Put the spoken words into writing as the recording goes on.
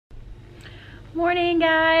Morning,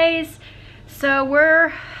 guys. So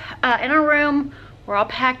we're in our room. We're all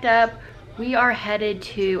packed up. We are headed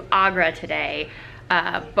to Agra today,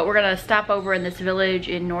 but we're gonna stop over in this village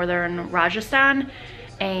in northern Rajasthan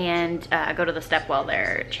and go to the stepwell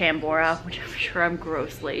there, Chand Baori, which I'm sure I'm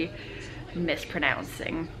grossly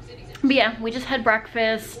mispronouncing. But yeah, we just had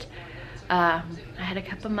breakfast. I had a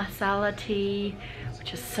cup of masala tea,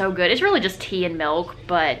 which is so good. It's really just tea and milk,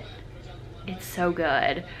 but it's so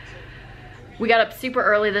good. We got up super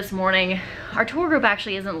early this morning. Our tour group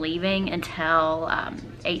actually isn't leaving until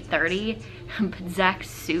 8:30, but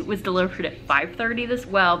Zach's suit was delivered at 5:30 it was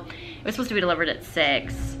supposed to be delivered at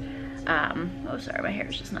 6. Oh, sorry, my hair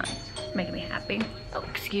is just not making me happy. Oh,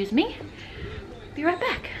 excuse me. Be right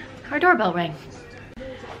back. Our doorbell rang.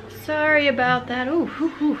 Sorry about that. Ooh,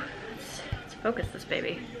 let's focus this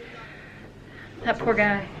baby. That poor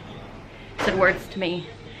guy said words to me,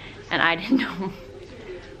 and I didn't know.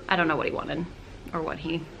 I don't know what he wanted or what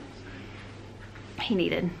he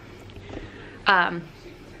needed.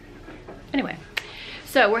 Anyway,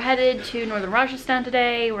 so we're headed to northern Rajasthan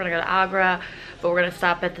today. We're gonna go to Agra, but we're gonna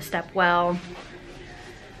stop at the stepwell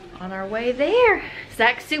on our way there.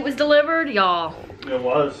 Zach's suit was delivered, y'all. It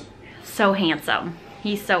was. So handsome.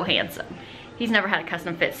 He's so handsome. He's never had a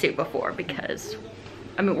custom fit suit before because,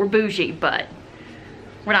 I mean, we're bougie, but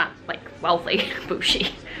we're not like wealthy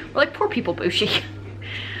bougie. We're like poor people bougie.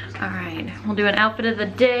 All right, we'll do an outfit of the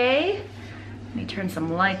day. Let me turn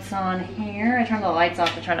some lights on here. I turned the lights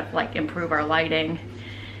off to try to like improve our lighting.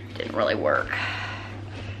 Didn't really work.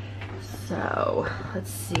 So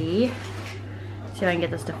let's see if I can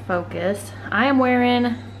get this to focus. I am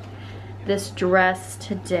wearing this dress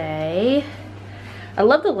today. I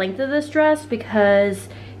love the length of this dress because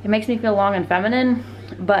it makes me feel long and feminine,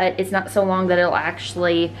 but it's not so long that it'll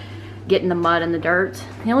actually get in the mud and the dirt.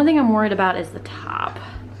 The only thing I'm worried about is the top.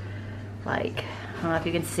 Like, I don't know if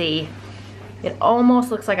you can see, it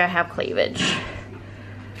almost looks like I have cleavage,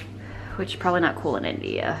 which is probably not cool in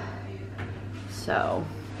India. So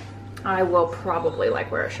I will probably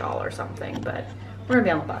like wear a shawl or something, but we're gonna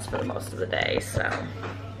be on the bus for the most of the day, so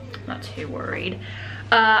not too worried.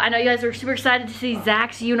 I know you guys are super excited to see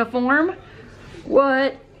Zach's uniform.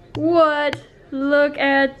 What? Look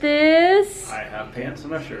at this. I have pants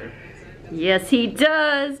and a shirt. Yes, he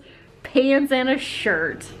does. Pants and a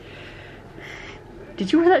shirt.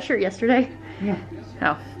 Did you wear that shirt yesterday? Yeah.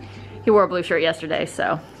 Oh, he wore a blue shirt yesterday,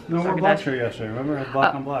 so. No, wore a black shirt yesterday. Remember, it had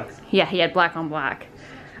black on black. Yeah, he had black on black.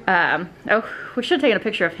 Oh, we should have taken a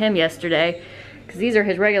picture of him yesterday, because these are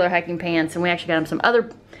his regular hiking pants, and we actually got him some other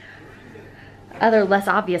less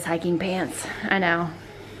obvious hiking pants. I know,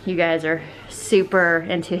 you guys are super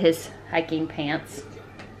into his hiking pants,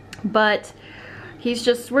 but we're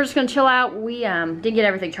just gonna chill out. We didn't get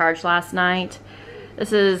everything charged last night.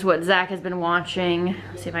 This is what Zach has been watching.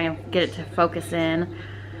 Let's see if I can get it to focus in.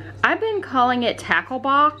 I've been calling it Tackle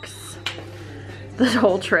Box this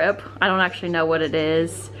whole trip. I don't actually know what it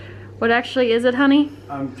is. What actually is it, honey?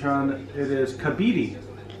 It is Kabidi.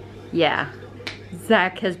 Yeah.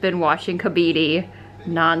 Zach has been watching Kabidi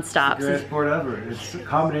nonstop. It's the greatest sport ever. It's a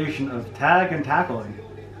combination of tag and tackling.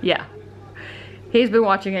 Yeah. He's been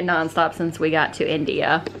watching it nonstop since we got to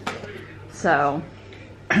India. So,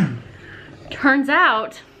 turns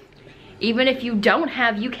out, even if you don't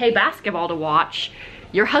have UK basketball to watch,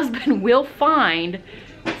 your husband will find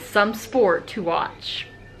some sport to watch.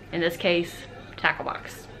 In this case, Tackle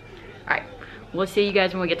Box. All right, we'll see you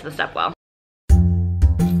guys when we get to the stepwell.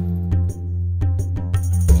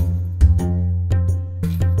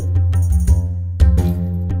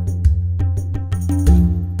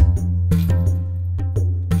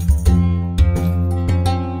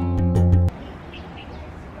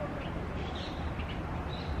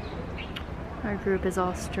 Our group is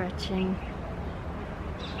all stretching.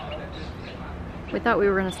 We thought we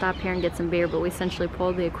were going to stop here and get some beer, but we essentially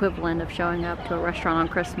pulled the equivalent of showing up to a restaurant on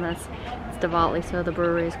Christmas. It's Diwali, so the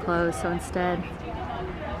brewery is closed, so instead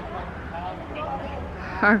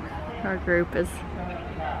our group is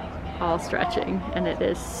all stretching, and it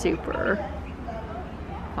is super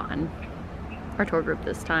fun. Our tour group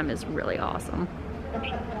this time is really awesome.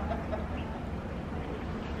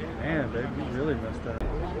 Man, babe, you really messed up.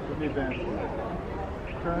 Give me a band.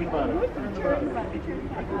 Turn the button. Turn the button.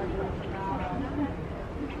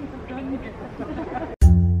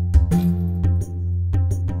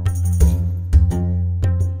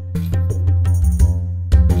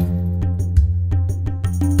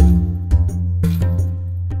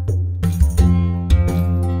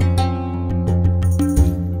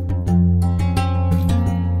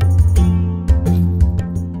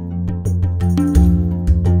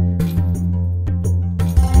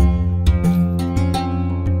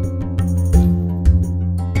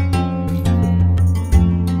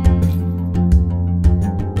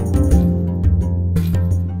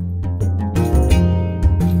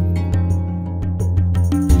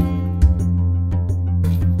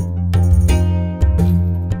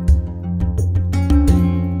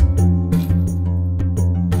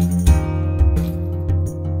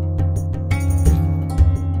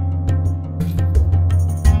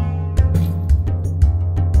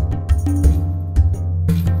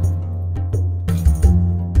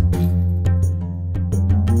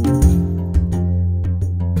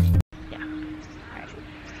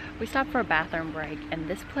 stopped for a bathroom break, and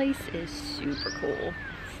this place is super cool.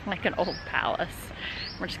 It's like an old palace.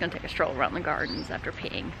 We're just gonna take a stroll around the gardens after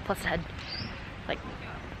peeing. Plus it had like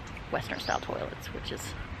Western style toilets, which is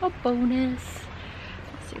a bonus.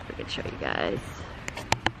 Let's see if we can show you guys.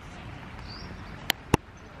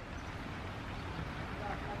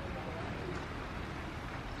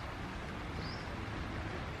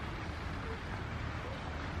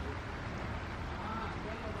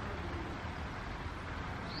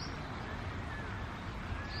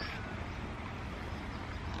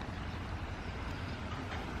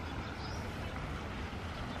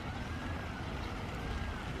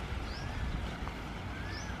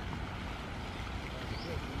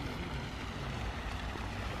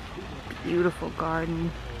 Beautiful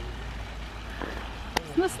garden.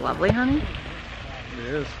 Isn't this lovely, honey? It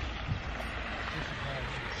is.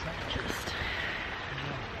 Just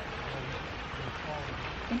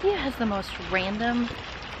India has the most random,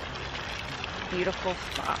 beautiful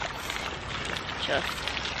spots. Just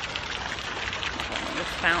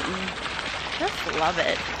this fountain. Just love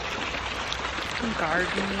it. Some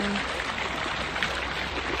gardening.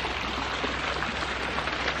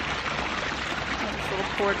 Little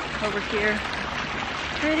port over here.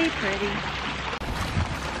 Pretty, pretty.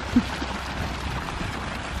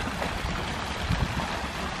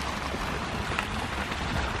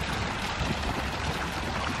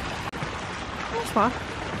 Just walk.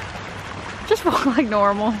 Just walk like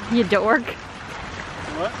normal, you dork.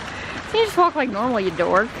 What? So you just walk like normal, you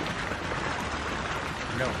dork.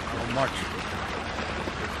 No, I will march.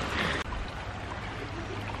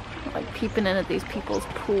 Like peeping in at these people's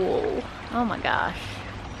pool. Oh my gosh.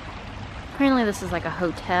 Apparently this is like a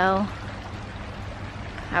hotel.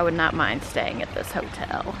 I would not mind staying at this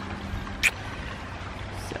hotel.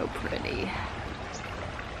 So pretty.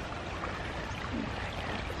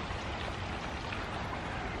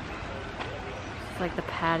 It's like the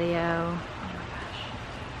patio. Oh my gosh.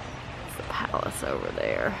 It's the palace over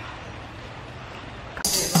there.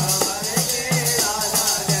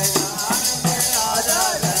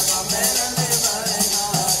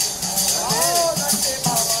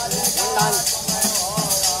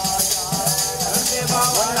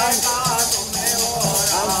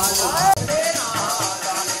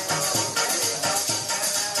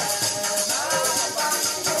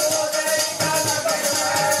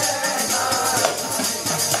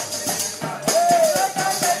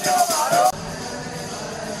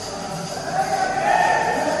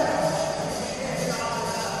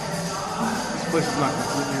 This place is not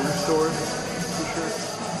completely restored, for sure.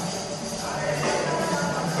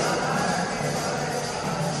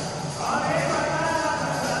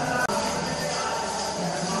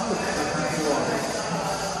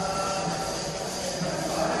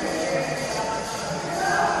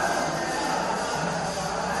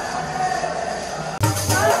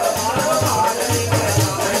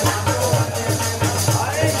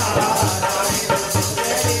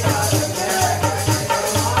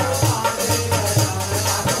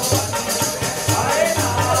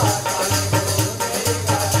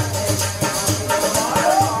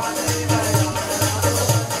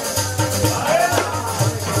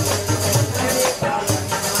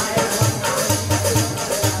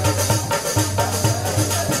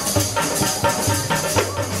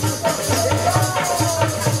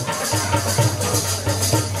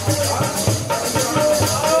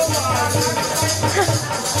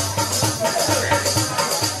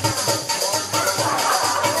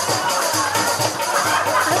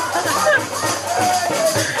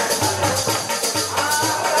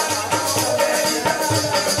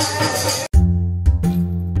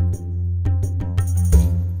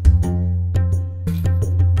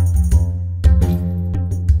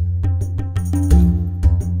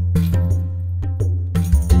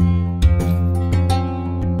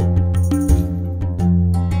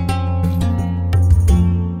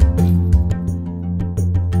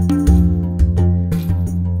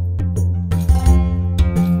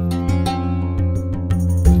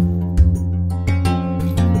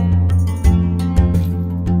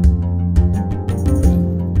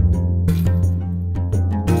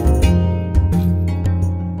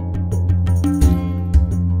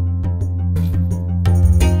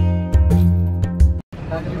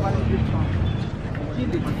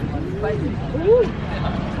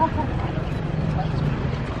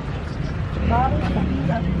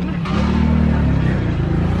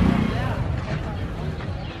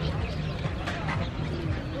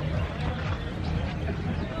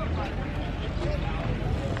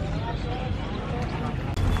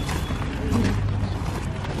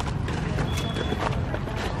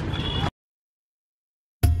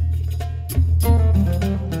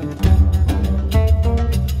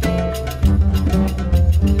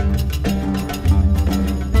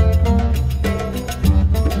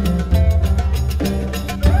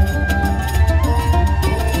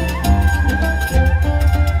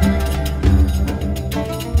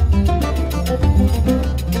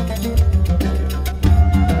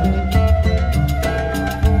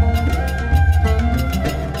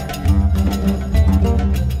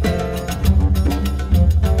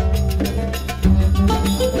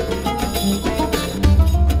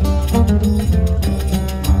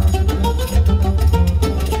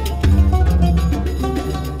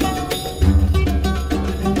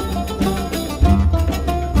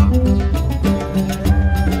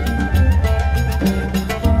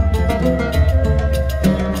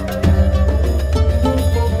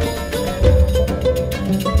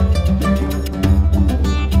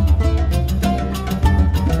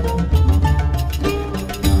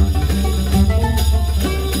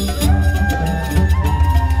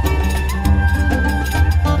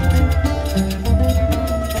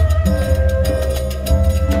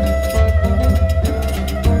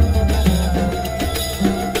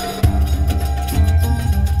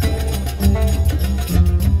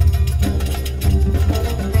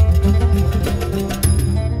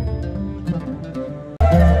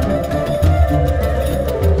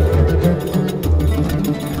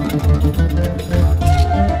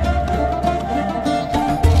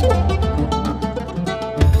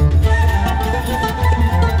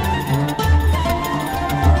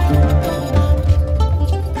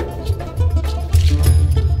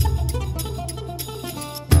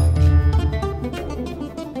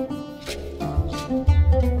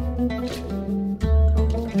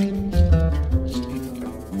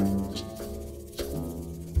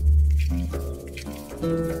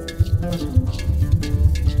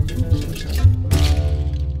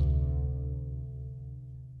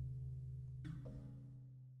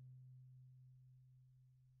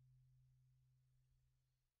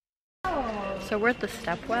 So we're at the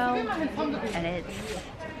stepwell, and it's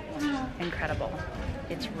incredible.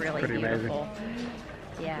 It's really pretty beautiful.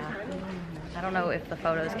 Amazing. Yeah. I don't know if the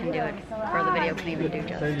photos can do it, or the video can even do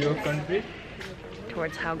justice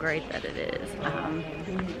towards how great that it is.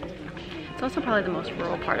 It's also probably the most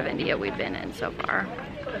rural part of India we've been in so far.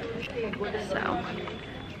 So,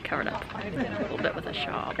 covered up a little bit with a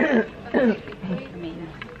shawl. I mean,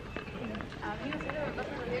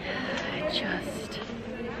 just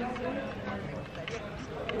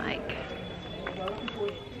like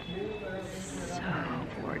so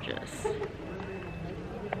gorgeous.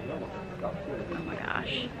 Oh my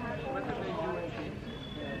gosh.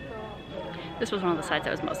 This was one of the sites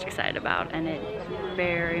I was most excited about, and it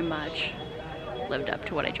very much lived up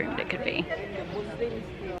to what I dreamed it could be.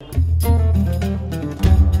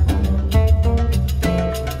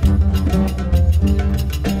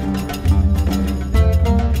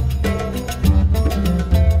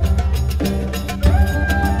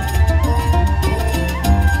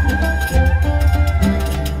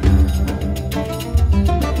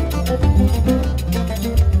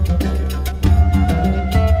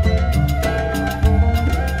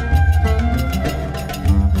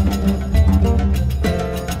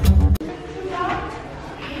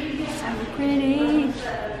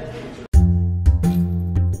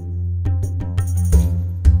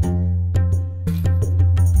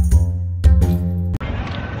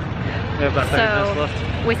 So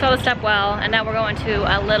we saw the stepwell, and now we're going to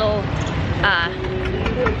a little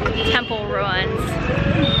temple ruins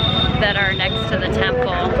that are next to the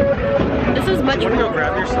temple. This is much more. Go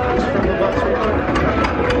grab your socks from the bus.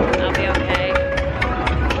 I'll be okay.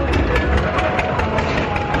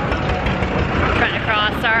 Trying to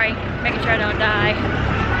cross, sorry, making sure I don't die.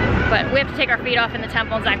 But we have to take our feet off in the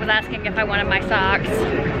temple, and Zach was asking if I wanted my socks.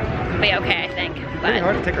 Be okay, I think. But it's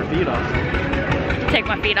hard to take our feet off. Take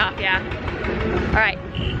my feet off, yeah. All right,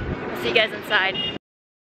 see you guys inside.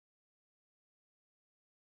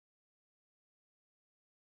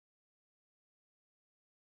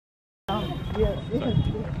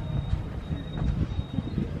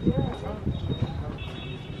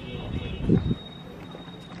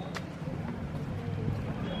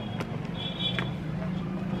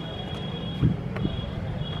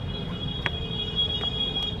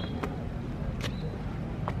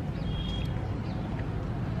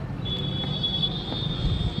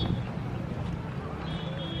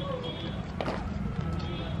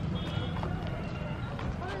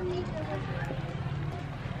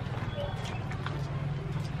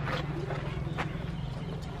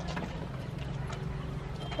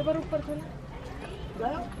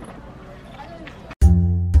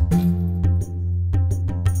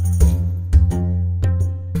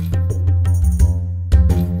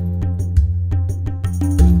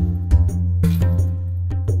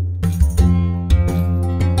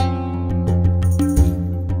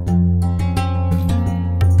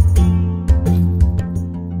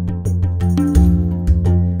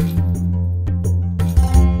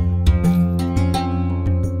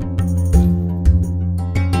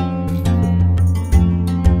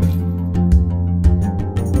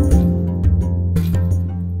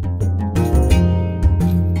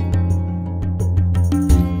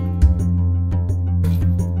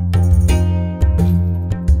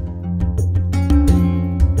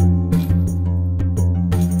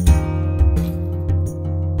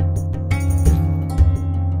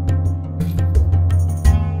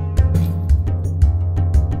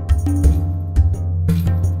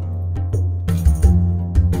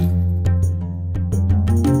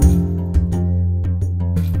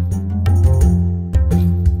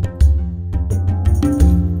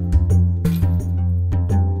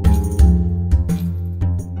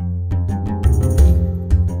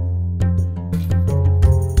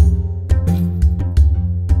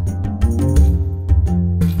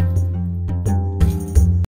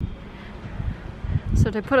 So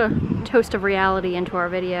to put a toast of reality into our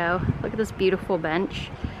video, look at this beautiful bench.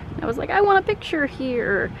 I was like, I want a picture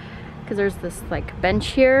here, because there's this like bench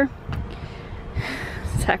here.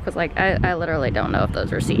 Zach was like, I literally don't know if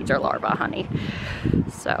those are seeds or larvae honey.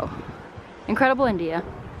 So, incredible India,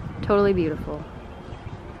 totally beautiful.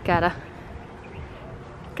 Gotta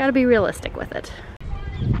be realistic with it.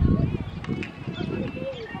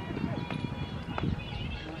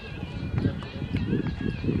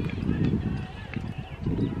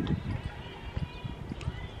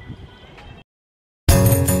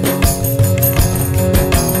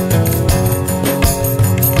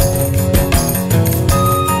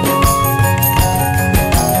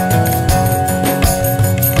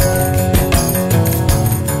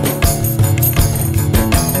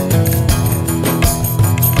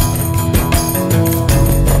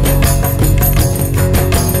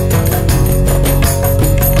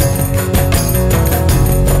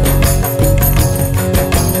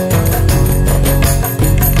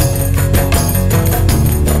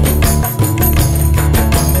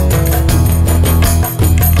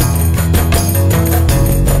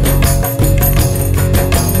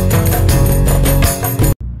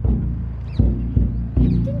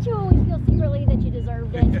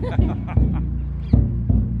 Okay,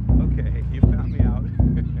 you found me out.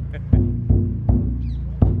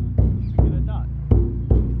 Get a dot.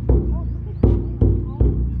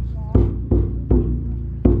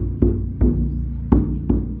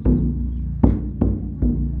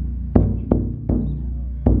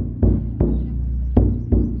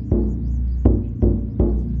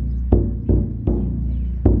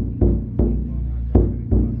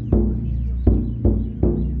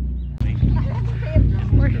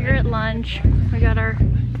 We're here at lunch. We got our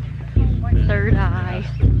third eye,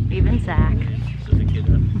 even Zach.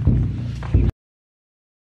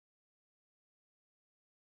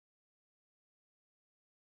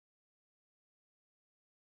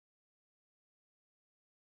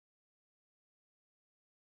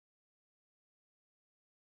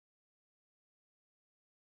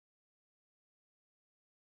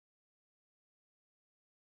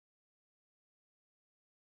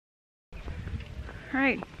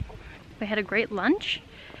 Alright, we had a great lunch,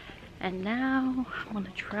 and now I'm gonna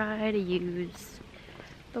try to use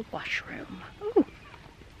the washroom. Ooh,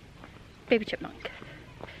 baby chipmunk.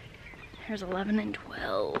 Here's 11 and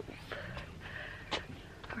 12.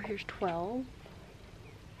 Or here's 12.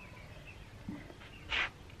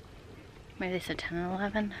 Maybe they said 10 and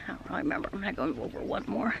 11. I don't really remember. I'm gonna go over one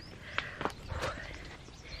more.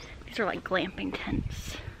 These are like glamping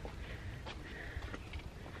tents.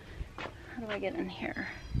 How do I get in here?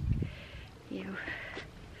 You.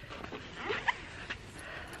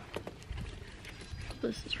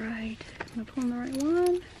 This is right. Am I pulling the right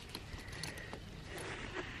one?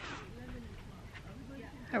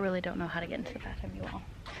 I really don't know how to get into the bathroom, you all.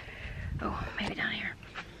 Oh, maybe down here.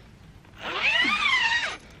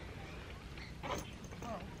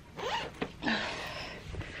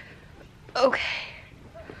 Okay.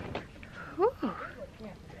 Ooh.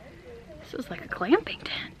 This is like a glamping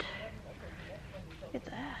tent. Look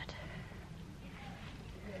at that.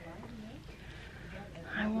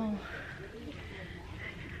 I will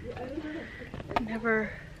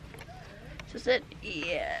never. Is this it?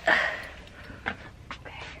 Yeah.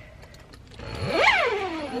 Okay.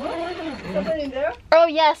 Somebody in there? Oh,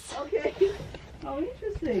 yes. Okay. Oh,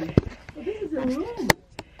 interesting. Well, this is a room.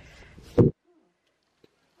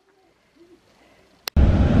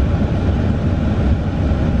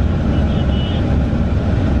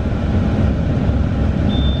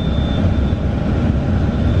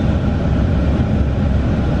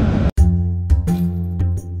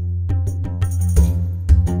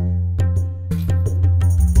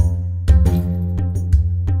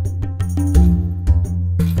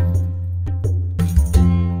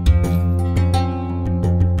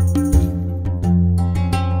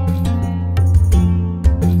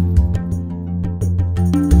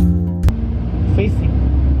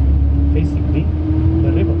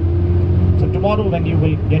 Tomorrow when you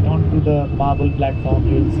will get onto the marble platform,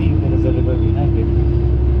 you will see there is a river behind it.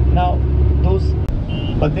 Now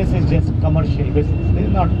but this is just commercial business. This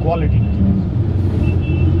is not quality business.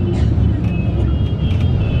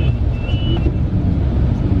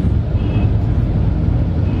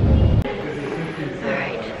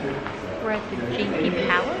 Alright, we're at the JP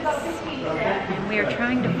Palace, and we are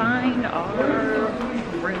trying to find our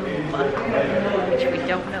room, which we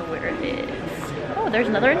don't know where it is. Oh, there's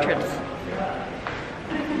another entrance.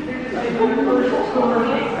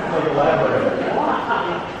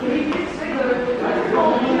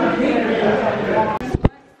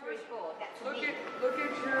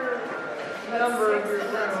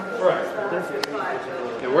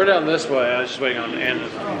 Yeah, we're down this way. I was just waiting on Anna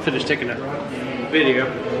to finish taking a video.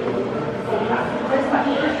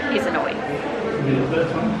 He's annoying.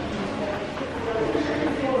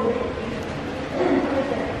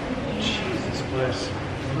 Jesus Christ.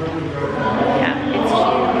 Yeah, it's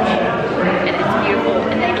huge. And it's beautiful.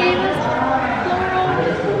 And they gave us floral.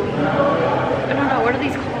 I don't know, what are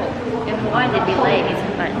these called? In Hawaii they'd be lays,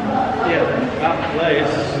 but Yeah, not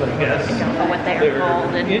lace, I guess. I don't know what they are They're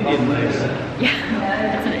called. And Indian lace.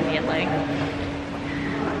 yeah, it's an Indian lay.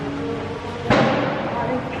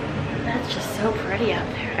 That's just so pretty out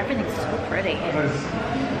there. Everything's so pretty. The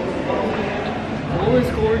pool is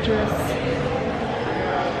gorgeous.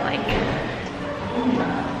 Like,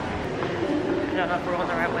 I don't know if we're going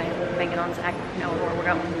the right way. Banging on Zach, know where we're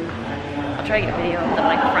going. I'll try to get a video of the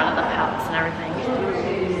like front of the palace and everything.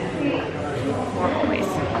 More always.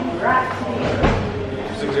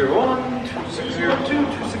 2601, 2602,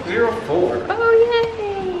 2604. Oh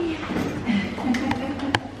yay!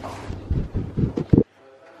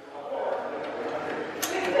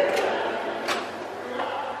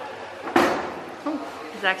 Oh,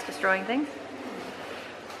 Zach's destroying things.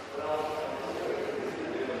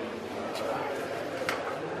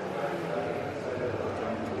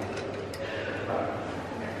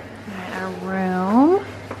 room,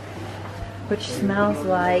 which smells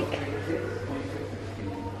like,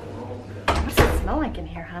 what does it smell like in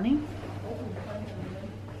here, honey?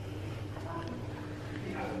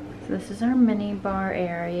 So this is our mini bar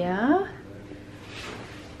area.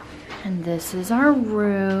 And this is our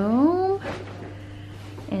room.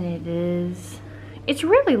 And it's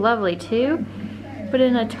really lovely too, but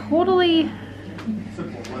in a totally,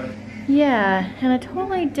 yeah, in a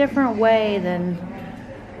totally different way than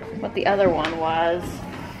what the other one was.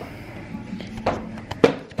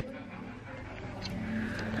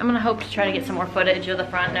 I'm gonna hope to try to get some more footage of the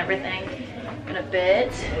front and everything in a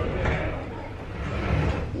bit.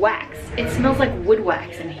 Wax. It smells like wood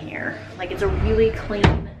wax in here. Like it's a really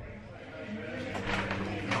clean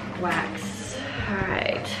wax. All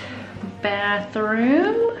right,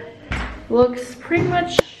 bathroom looks pretty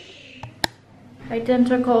much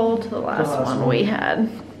identical to the last one we had,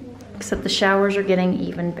 except the showers are getting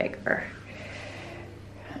even bigger.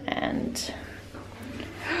 And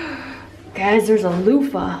guys, there's a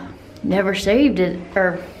loofah. Never saved it,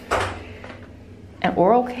 or an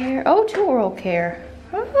oral care. Oh, 2 oral care.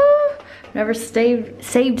 Never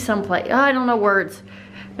saved someplace. Oh, I don't know words.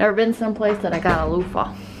 Never been someplace that I got a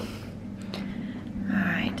loofah. All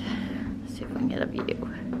right, let's see if we can get a view.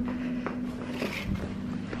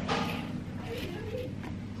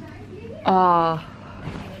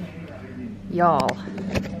 Y'all.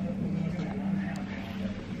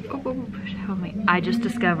 I just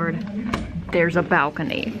discovered there's a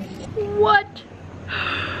balcony. What?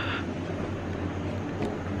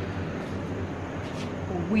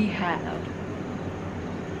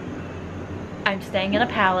 I'm staying in a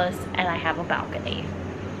palace and I have a balcony.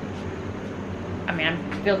 I mean,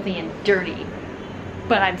 I'm filthy and dirty,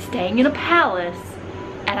 but I'm staying in a palace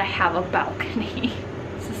and I have a balcony.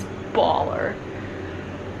 This is baller.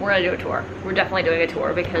 We're gonna do a tour. We're definitely doing a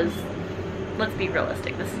tour because let's be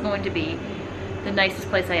realistic. This is going to be the nicest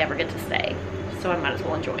place I ever get to stay, so I might as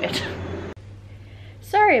well enjoy it.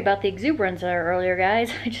 Sorry about the exuberance there earlier,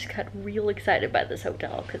 guys. I just got real excited by this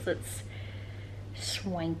hotel because it's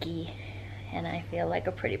swanky and I feel like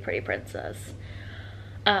a pretty princess.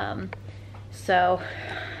 So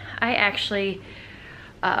I actually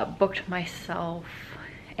booked myself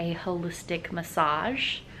a holistic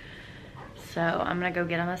massage. So I'm gonna go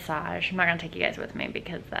get a massage. I'm not gonna take you guys with me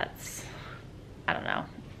because that's, I don't know.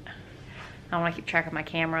 I don't wanna keep track of my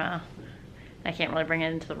camera. I can't really bring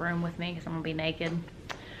it into the room with me because I'm gonna be naked.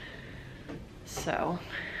 So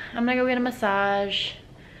I'm gonna go get a massage.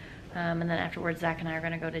 And then afterwards, Zach and I are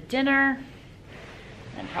gonna go to dinner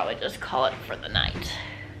and probably just call it for the night.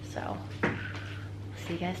 So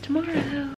see you guys tomorrow.